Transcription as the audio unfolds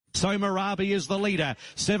So Marabi is the leader.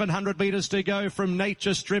 700 metres to go from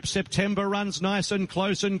Nature Strip. September runs nice and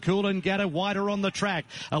close, and Coolangatta wider on the track.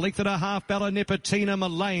 A length and a half, Bella Nipotina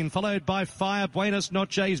Mullane, followed by Fire Buenos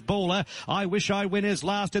Noches Baller. I Wish I Win is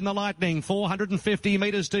last in the Lightning. 450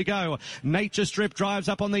 metres to go. Nature Strip drives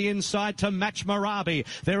up on the inside to match Marabi.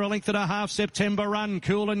 They're a length and a half. September run,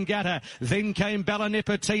 Coolangatta. Then came Bella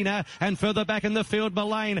Nipotina, and further back in the field,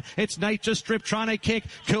 Mullane. It's Nature Strip trying to kick.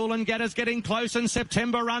 Coolangatta's getting close, and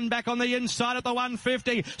September run back on the inside at the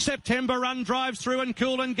 150. September run drives through, and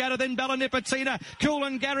Coolangatta, then Bella Nipotina.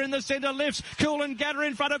 Coolangatta in the centre lifts. Coolangatta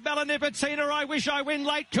in front of Bella Nipotina. I Wish I Win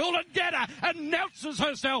late. Coolangatta announces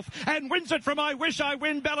herself and wins it from I Wish I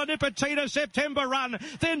Win. Bella Nipotina, September run.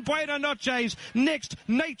 Then Buena Noches. Next,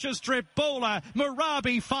 Nature Strip, Baller,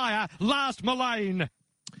 Marabi, Fire. Last, Mullane.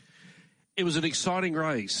 It was an exciting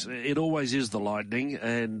race. It always is, the Lightning,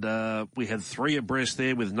 and we had three abreast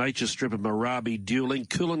there with Nature Strip and Marabi duelling.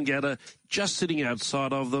 Coolangatta just sitting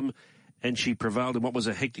outside of them, and she prevailed in what was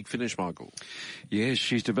a hectic finish, Michael. Yes,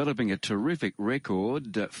 she's developing a terrific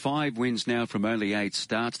record. 5 wins now from only 8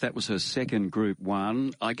 starts. That was her second Group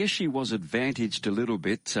 1. I guess she was advantaged a little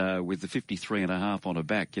bit with the 53.5 on her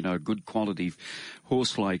back. You know, a good quality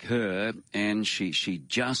horse like her, and she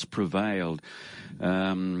just prevailed.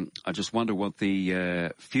 I just wonder what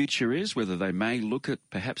the future is, whether they may look at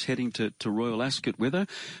perhaps heading to Royal Ascot with her.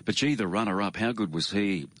 But gee, the runner-up, how good was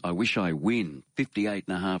he? I Wish I Win,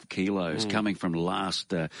 58.5 kilos coming from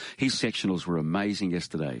last. His sectionals were amazing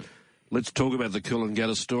yesterday. Let's talk about the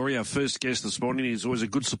Coolangatta story. Our first guest this morning is always a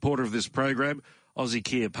good supporter of this program, Aussie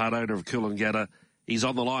Kia, part owner of Coolangatta. He's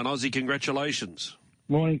on the line. Aussie, congratulations.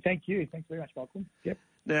 Morning, thank you. Thanks very much, Malcolm. Yep.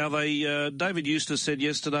 Now, David Eustace said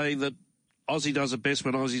yesterday that Aussie does it best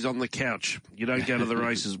when Aussie's on the couch. You don't go to the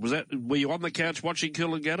races. Were you on the couch watching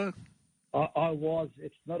Coolangatta? I was.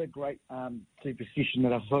 It's not a great superstition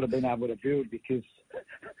that I've sort of been able to build, because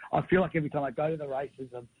I feel like every time I go to the races,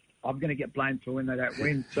 I'm going to get blamed for when they don't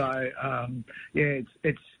win. So,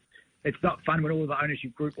 it's not fun when all the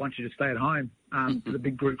ownership group wants you to stay at home for the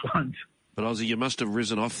big Group 1s. But, Aussie, you must have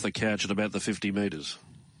risen off the couch at about the 50 metres.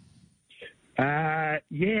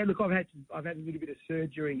 Yeah, look, I've had a little bit of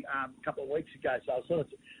surgery a couple of weeks ago, so I was sort of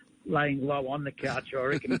laying low on the couch. I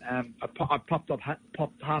reckon I popped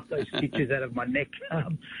half those stitches out of my neck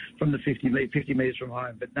from the 50 metres from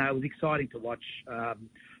home. But no, it was exciting to watch.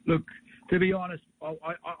 Look, to be honest, I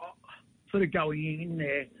sort of going in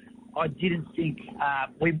there, I didn't think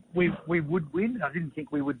we would win. I didn't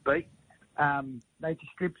think we would beat Nature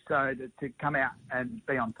Strip, so to come out and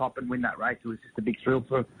be on top and win that race, it was just a big thrill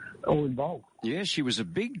for all involved. Yeah, she was a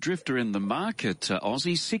big drifter in the market,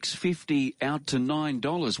 Aussie, $6.50 out to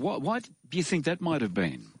 $9. Why do you think that might have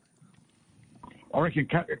been? I reckon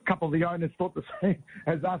a couple of the owners thought the same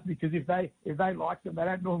as us, because if they like them, they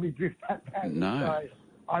don't normally drift that bad. No.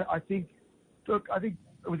 So I think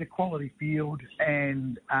it was a quality field,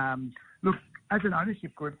 and look, as an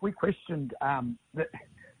ownership group, we questioned that.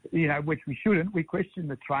 You know, which we shouldn't. We questioned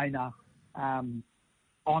the trainer on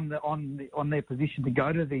their position to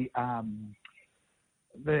go to the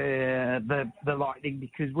Lightning,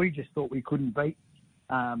 because we just thought we couldn't beat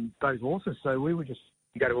those horses. So we were just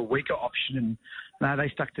to go to a weaker option, and no, they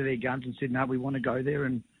stuck to their guns and said, no, we want to go there,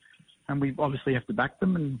 and we obviously have to back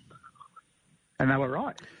them, and they were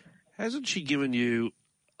right. Hasn't she given you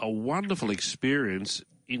a wonderful experience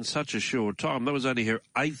in such a short time? That was only her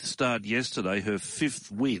 8th start yesterday, her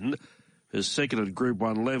 5th win, her second at Group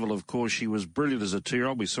 1 level. Of course, she was brilliant as a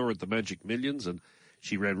 2-year-old. We saw her at the Magic Millions, and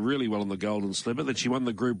she ran really well on the Golden Slipper. Then she won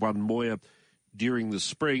the Group 1 Moya during the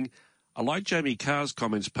spring. I like Jamie Carr's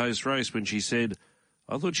comments post-race when she said,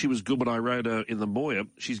 I thought she was good when I rode her in the Moya.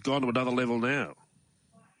 She's gone to another level now.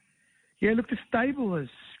 Yeah, look, the stable has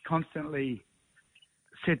constantly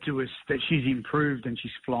said to us that she's improved and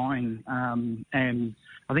she's flying, and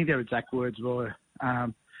I think their exact words were,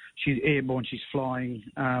 she's airborne, she's flying,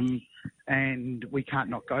 and we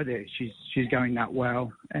can't not go there. She's going that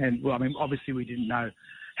well. And, well, I mean, obviously we didn't know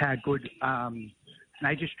how good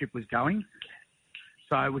Nature Strip was going,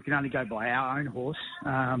 so we can only go by our own horse.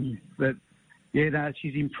 But, yeah, no,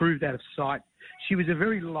 she's improved out of sight. She was a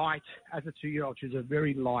very light, as a 2-year-old, she was a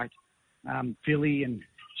very light filly, and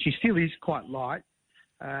she still is quite light.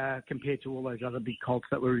 Compared to all those other big colts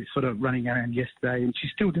that were sort of running around yesterday, and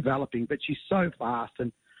she's still developing, but she's so fast,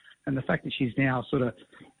 and the fact that she's now sort of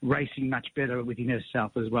racing much better within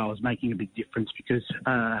herself as well is making a big difference, because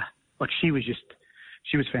she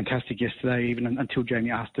was fantastic yesterday, even until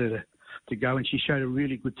Jamie asked her to go, and she showed a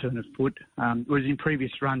really good turn of foot. Whereas in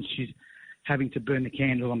previous runs she's having to burn the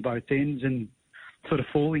candle on both ends and sort of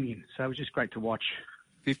falling in, so it was just great to watch.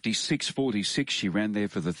 56.46 she ran there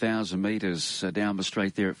for the 1,000 metres down the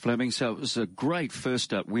straight there at Fleming. So it was a great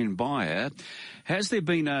first up win by her. Has there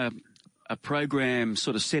been a program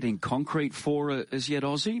sort of set in concrete for her as yet,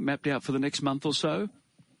 Aussie, mapped out for the next month or so?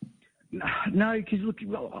 No, because look,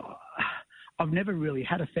 I've never really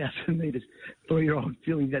had a 1,000 metres 3-year-old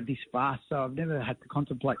filly that this fast, so I've never had to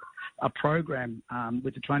contemplate a program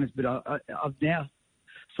with the trainers. But I've now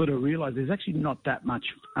sort of realised there's actually not that much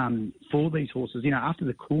for these horses. You know, after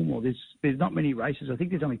the Coolmore, there's not many races. I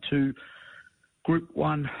think there's only 2 Group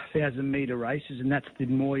 1 1,000-metre races, and that's the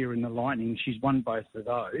Moya and the Lightning. She's won both of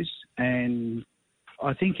those. And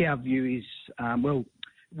I think our view is,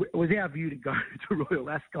 it was our view to go to Royal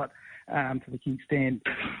Ascot to the King's Stand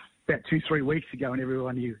about 2-3 weeks ago, and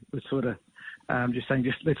everyone was sort of just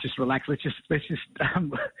saying, let's just relax, let's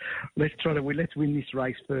win this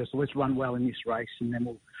race first, or let's run well in this race, and then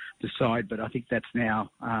we'll decide. But I think that's now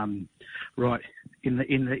right in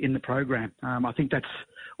the program. I think that's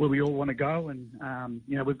where we all want to go, and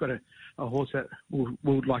you know, we've got a horse that we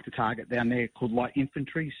would like to target down there called Light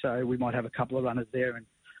Infantry, so we might have a couple of runners there, and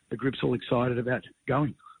the group's all excited about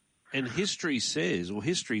going. And history says, or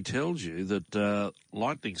history tells you, that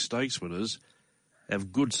Lightning Stakes winners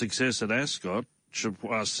have good success at Ascot.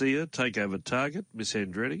 Chapoisia, Takeover Target, Miss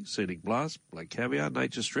Andretti, Scenic Blast, Black Caviar,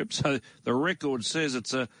 Nature Strip. So the record says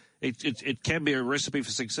it can be a recipe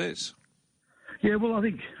for success. Yeah, I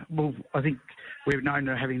think we're known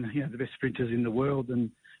for having the best sprinters in the world,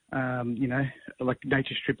 and you know, like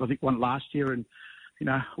Nature Strip, I think won last year, and you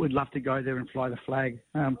know, we'd love to go there and fly the flag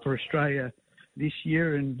for Australia this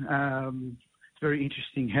year. And it's very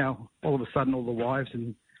interesting how all of a sudden all the wives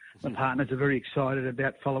and the partners are very excited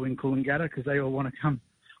about following Coolangatta because they all want to come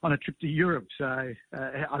on a trip to Europe. So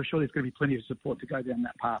I'm sure there's going to be plenty of support to go down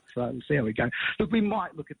that path. So we'll see how we go. Look, we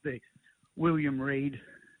might look at the William Reid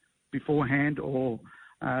beforehand or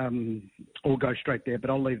go straight there, but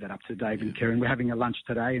I'll leave that up to Dave and Karen. We're having a lunch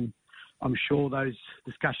today, and I'm sure those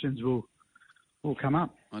discussions will come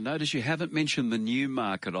up. I notice you haven't mentioned the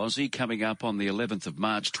Newmarket, Aussie, coming up on the 11th of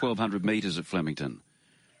March, 1,200 metres at Flemington.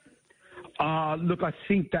 Look, I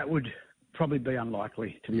think that would probably be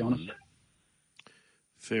unlikely, to be honest.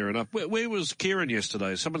 Fair enough. Where was Kieran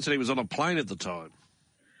yesterday? Someone said he was on a plane at the time.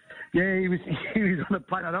 Yeah, he was on a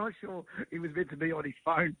plane. I'm not sure he was meant to be on his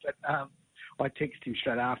phone, but I texted him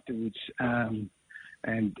straight afterwards, and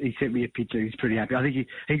he sent me a picture. He's pretty happy. I think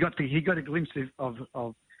he got a glimpse of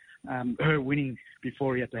her winning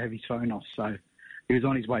before he had to have his phone off, so he was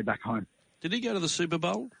on his way back home. Did he go to the Super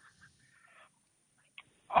Bowl?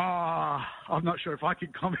 I'm not sure if I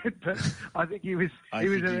could comment, but I think he was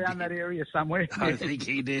around that area somewhere. I think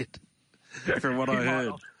he did, from what I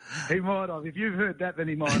heard. He might have. If you've heard that, then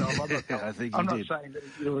he might have. I'm not saying that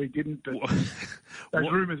he did or he didn't, but those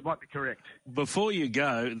rumours might be correct. Before you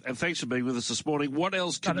go, and thanks for being with us this morning, what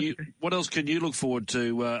else can you look forward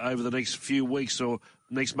to over the next few weeks or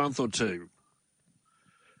next month or two?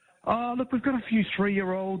 Look, we've got a few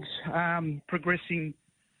 3-year-olds progressing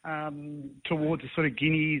towards the sort of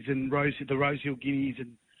Guineas and the Rosehill Guineas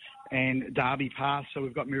and Derby Pass. So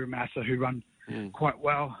we've got Miramasa, who run quite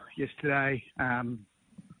well yesterday.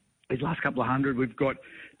 These last couple of hundred, we've got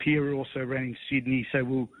Pierre, who also ran in Sydney.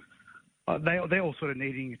 So they're all sort of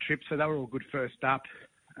needing a trip. So they were all good first up.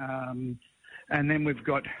 And then we've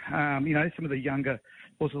got some of the younger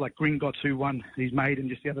horses like Gringotts, who won his maiden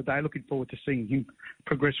just the other day. Looking forward to seeing him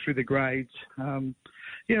progress through the grades. And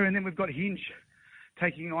then we've got Hinge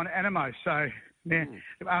taking on Animo. So now,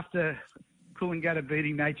 after Coolangatta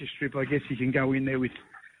beating Nature Strip, I guess you can go in there with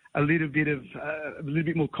a little bit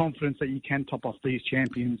more confidence that you can top off these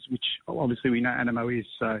champions, which obviously we know Animo is.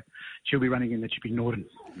 So she'll be running in the Chippy Norton.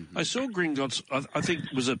 I saw Gringotts, I think,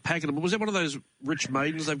 was it Pakenham? Was that one of those rich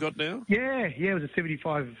maidens they've got now? Yeah, it was a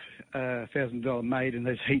 $75,000 maiden.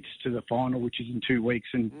 There's heats to the final, which is in 2 weeks.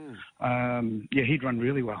 And, he'd run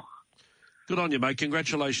really well. Good on you, mate.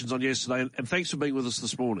 Congratulations on yesterday, and thanks for being with us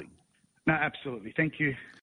this morning. No, absolutely. Thank you.